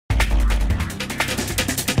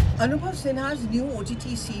Anubhav Sinha's new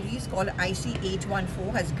OTT series called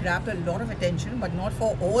IC814 has grabbed a lot of attention, but not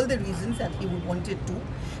for all the reasons that he would want it to.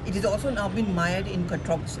 It has also now been mired in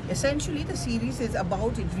controversy. Essentially, the series is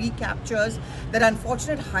about, it recaptures that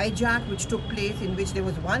unfortunate hijack which took place, in which there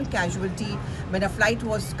was one casualty when a flight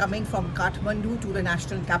was coming from Kathmandu to the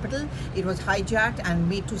national capital. It was hijacked and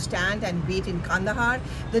made to stand and wait in Kandahar.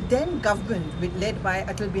 The then government, led by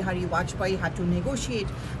Atal Bihari Vajpayee, had to negotiate,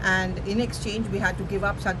 and in exchange we had to give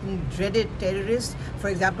up certain dreaded terrorists, for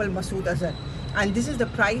example Masood Azhar. And this is the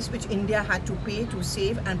price which India had to pay to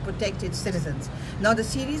save and protect its citizens. Now the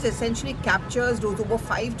series essentially captures those over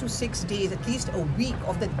 5 to 6 days, at least a week,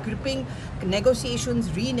 of the gripping negotiations,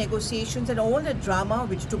 renegotiations and all the drama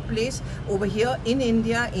which took place over here in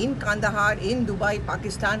India, in Kandahar, in Dubai,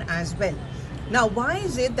 Pakistan as well. Now, why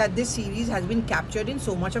is it that this series has been captured in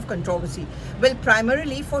so much of controversy? Well,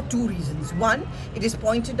 primarily for two reasons. One, it is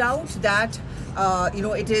pointed out that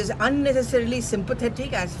it is unnecessarily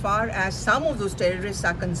sympathetic as far as some of those terrorists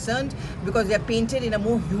are concerned, because they are painted in a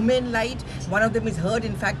more human light. One of them is heard,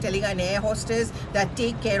 in fact, telling an air hostess that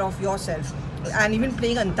take care of yourself, and even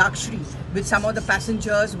playing Antakshari with some of the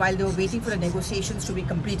passengers while they were waiting for the negotiations to be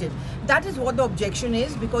completed. That is what the objection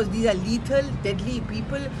is, because these are lethal, deadly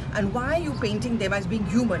people, and why are you painting them as being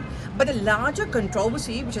human? But the larger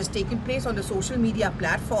controversy which has taken place on the social media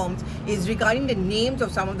platforms is regarding the names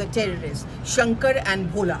of some of the terrorists, Shankar and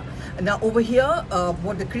Bhola. Now over here,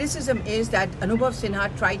 what the criticism is that Anubhav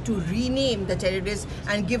Sinha tried to rename the terrorists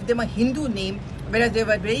and give them a Hindu name, whereas they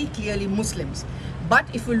were very clearly Muslims. But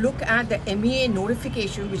if you look at the MEA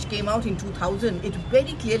notification which came out in 2000, it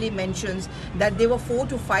very clearly mentions that there were 4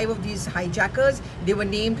 to 5 of these hijackers. They were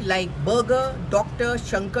named like Burger, Dr.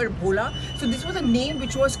 Shankar, Bhola. So this was a name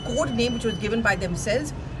which was code name which was given by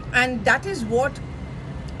themselves, and that is what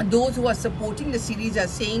those who are supporting the series are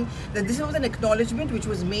saying, that this was an acknowledgement which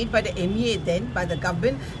was made by the MEA then, by the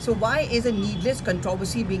government. So why is a needless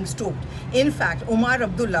controversy being stoked? In fact, Omar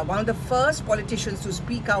Abdullah, one of the first politicians to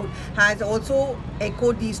speak out, has also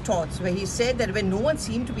echoed these thoughts, where he said that when no one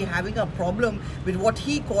seemed to be having a problem with what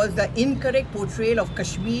he calls the incorrect portrayal of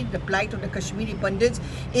Kashmir, the plight of the Kashmiri Pandits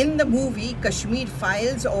in the movie Kashmir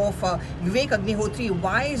Files of Vivek Agnihotri,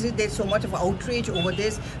 why is it there's so much of outrage over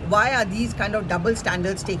this? Why are these kind of double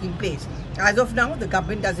standards taking place? As of now, the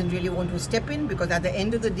government doesn't really want to step in, because at the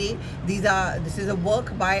end of the day, this is a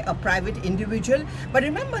work by a private individual. But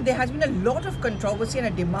remember, there has been a lot of controversy and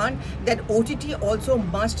a demand that OTT also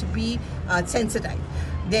must be sensitive.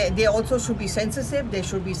 They also should be censorship. There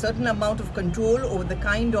should be certain amount of control over the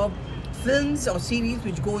kind of films or series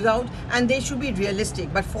which goes out, and they should be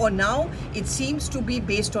realistic. But for now, it seems to be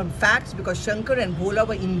based on facts, because Shankar and Bhola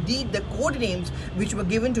were indeed the code names which were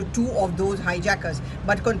given to 2 of those hijackers.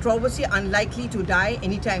 But controversy unlikely to die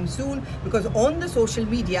anytime soon, because on the social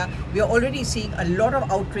media we are already seeing a lot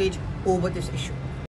of outrage over this issue.